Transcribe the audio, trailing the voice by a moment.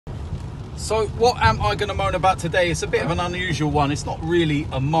So what am I going to moan about today? It's a bit of an unusual one. It's not really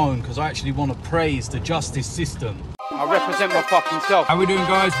a moan because I actually want to praise the justice system. I represent my fucking self. How we doing,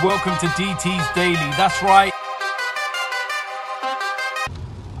 guys? Welcome to DT's Daily. That's right.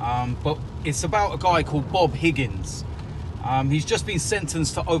 But it's about a guy called Bob Higgins. He's just been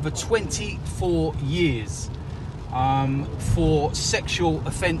sentenced to over 24 years for sexual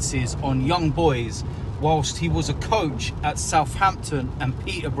offences on young boys whilst he was a coach at Southampton and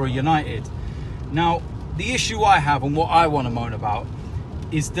Peterborough United. Now, the issue I have and what I want to moan about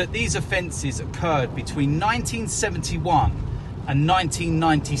is that these offences occurred between 1971 and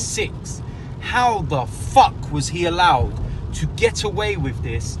 1996. How the fuck was he allowed to get away with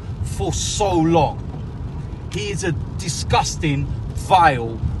this for so long? He is a disgusting,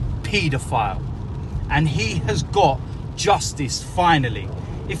 vile paedophile, and he has got justice finally.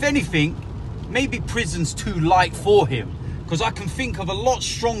 If anything, maybe prison's too light for him, because I can think of a lot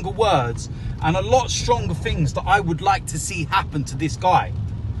stronger words and a lot stronger things that I would like to see happen to this guy.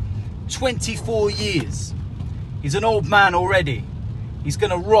 24 years. He's an old man already. He's going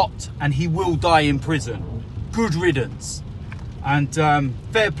to rot and he will die in prison. Good riddance. And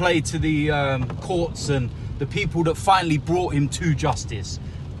fair play to the courts and the people that finally brought him to justice.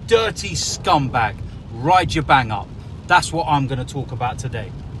 Dirty scumbag. Ride your bang up. That's what I'm going to talk about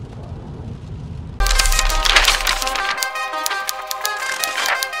today.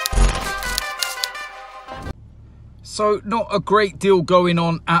 So not a great deal going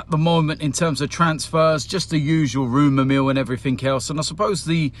on at the moment in terms of transfers, just the usual rumour mill and everything else. And I suppose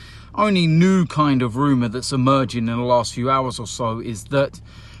the only new kind of rumour that's emerging in the last few hours or so is that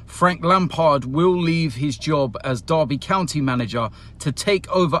Frank Lampard will leave his job as Derby County manager to take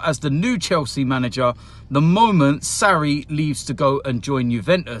over as the new Chelsea manager the moment Sarri leaves to go and join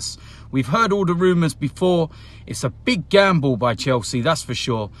Juventus. We've heard all the rumours before. It's a big gamble by Chelsea, that's for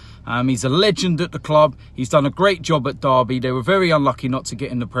sure. He's a legend at the club. He's done a great job at Derby. They were very unlucky not to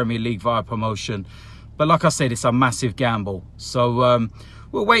get in the Premier League via promotion. But like I said, it's a massive gamble. So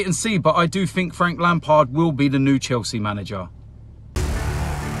we'll wait and see. But I do think Frank Lampard will be the new Chelsea manager.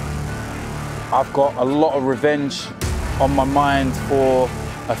 I've got a lot of revenge on my mind for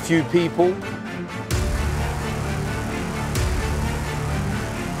a few people.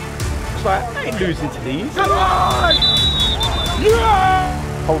 It's like, I ain't losing to these. Come on!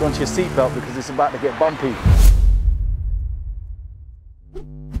 Yeah! Hold on to your seatbelt because it's about to get bumpy.